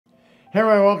Hey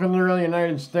everybody, welcome to the real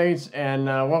United States, and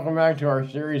welcome back to our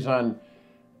series on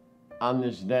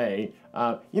this day.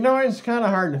 It's kind of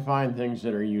hard to find things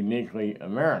that are uniquely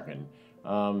American.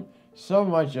 So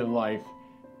much of life,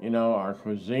 our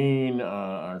cuisine,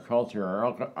 our culture,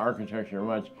 our architecture,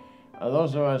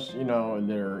 those of us,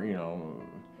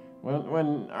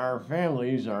 when our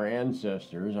families, our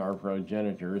ancestors, our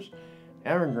progenitors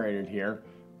emigrated here,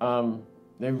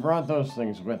 they brought those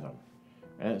things with them.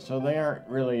 And so they aren't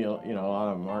really, a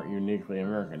lot of them aren't uniquely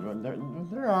American, but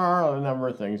there are a number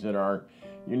of things that are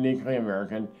uniquely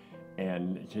American.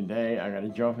 And today I got to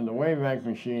jump in the Wayback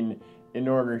Machine in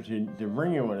order to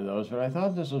bring you one of those, but I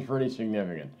thought this was pretty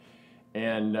significant.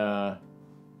 And I'll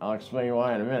explain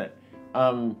why in a minute.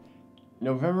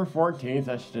 November 14th,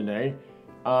 that's today,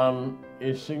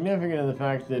 is significant in the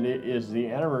fact that it is the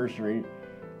anniversary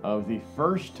of the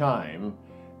first time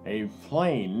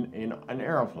an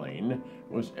airplane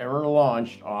was ever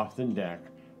launched off the deck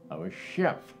of a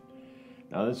ship.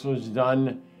 Now this was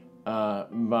done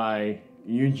by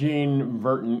Eugene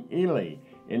Ely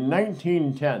in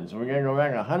 1910, so we're going to go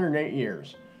back 108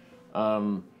 years.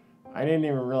 I didn't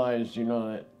even realize,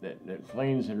 that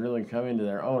planes had really come into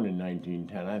their own in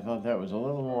 1910. I thought that was a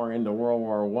little more into World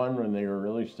War I when they were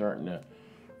really starting to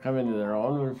come into their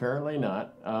own, but apparently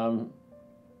not.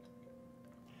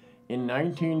 In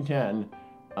 1910,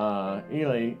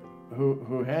 Ely,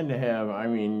 who had to have,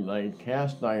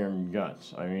 cast iron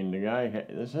guts. The guy,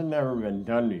 this had never been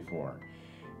done before.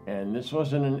 And this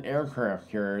wasn't an aircraft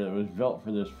carrier that was built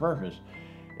for this purpose.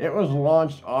 It was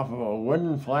launched off of a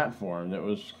wooden platform that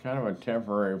was kind of a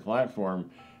temporary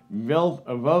platform built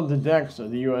above the decks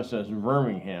of the USS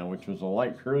Birmingham, which was a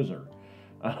light cruiser.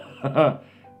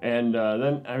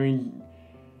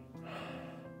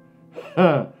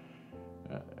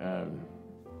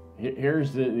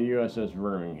 Here's the USS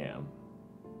Birmingham,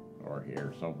 or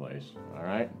here someplace, all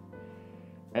right?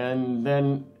 And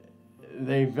then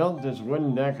they built this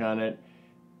wooden deck on it,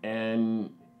 and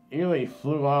Ely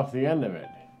flew off the end of it.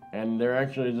 And there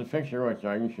actually is a picture which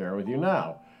I can share with you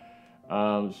now.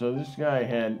 So this guy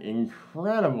had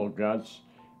incredible guts.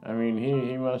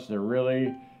 He must have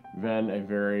really been a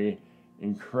very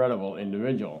incredible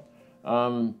individual.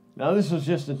 Now this was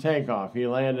just a takeoff. He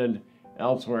landed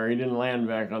elsewhere. He didn't land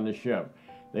back on the ship.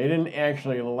 They didn't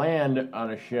actually land on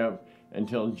a ship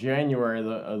until January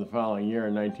of the following year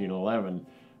in 1911.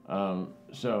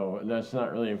 So that's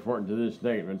not really important to this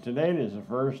date. But today is the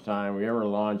first time we ever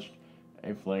launched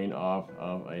a plane off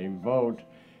of a boat.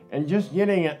 And just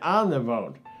getting it on the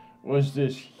boat was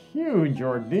this huge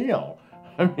ordeal.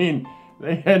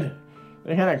 They had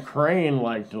a crane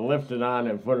to lift it on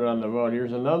and put it on the boat.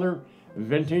 Here's another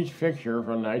vintage picture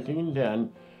from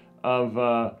 1910 of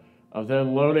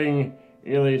them loading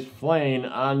Ely's plane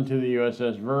onto the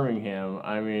USS Birmingham.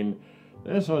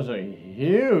 This was a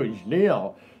huge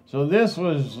deal. So this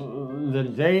was the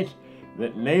date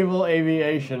that naval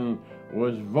aviation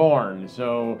was born.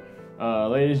 So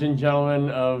ladies and gentlemen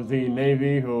of the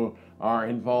Navy who are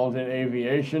involved in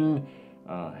aviation,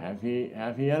 happy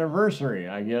anniversary.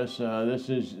 I guess this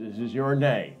is your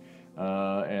day.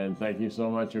 And thank you so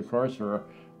much, of course, for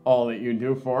all that you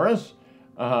do for us.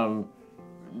 But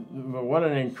what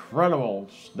an incredible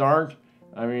start.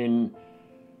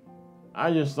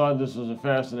 I just thought this was a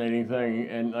fascinating thing.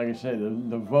 And like I said,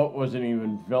 the boat wasn't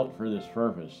even built for this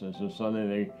purpose. This was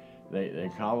something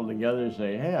they cobbled together and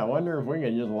say, hey, I wonder if we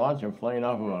could just launch a plane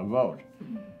off of a boat.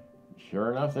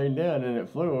 Sure enough, they did, and it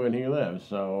flew, and he lived.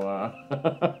 So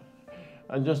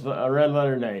just a red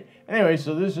letter day. Anyway,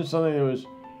 so this is something that was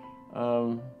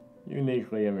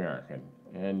uniquely American.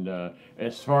 And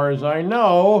as far as I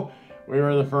know, we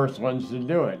were the first ones to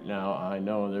do it. Now, I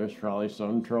know there's probably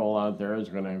some troll out there who's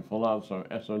going to pull out some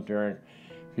esoteric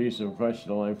piece of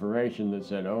questionable information that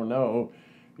said, oh no,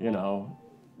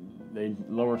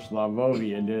 Lower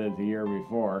Slavovia did it the year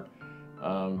before.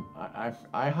 I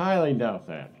highly doubt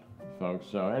that, folks.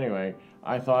 So anyway,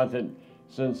 I thought that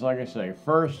since, like I say,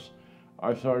 firsts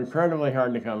are so incredibly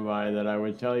hard to come by that I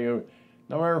would tell you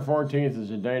November 14th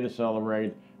is a day to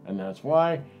celebrate, and that's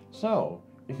why. So,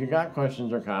 if you got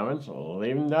questions or comments,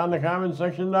 leave them down in the comment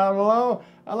section down below.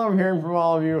 I love hearing from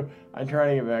all of you. I try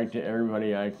to get back to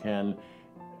everybody I can,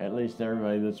 at least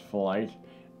everybody that's polite.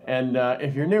 And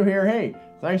if you're new here, hey,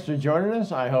 thanks for joining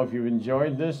us. I hope you've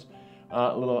enjoyed this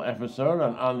little episode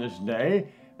on this day.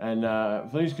 And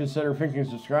please consider clicking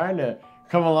subscribe to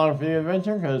come along for the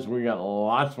adventure, because we got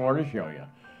lots more to show you.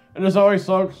 And as always,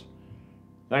 folks,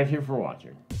 thank you for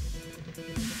watching.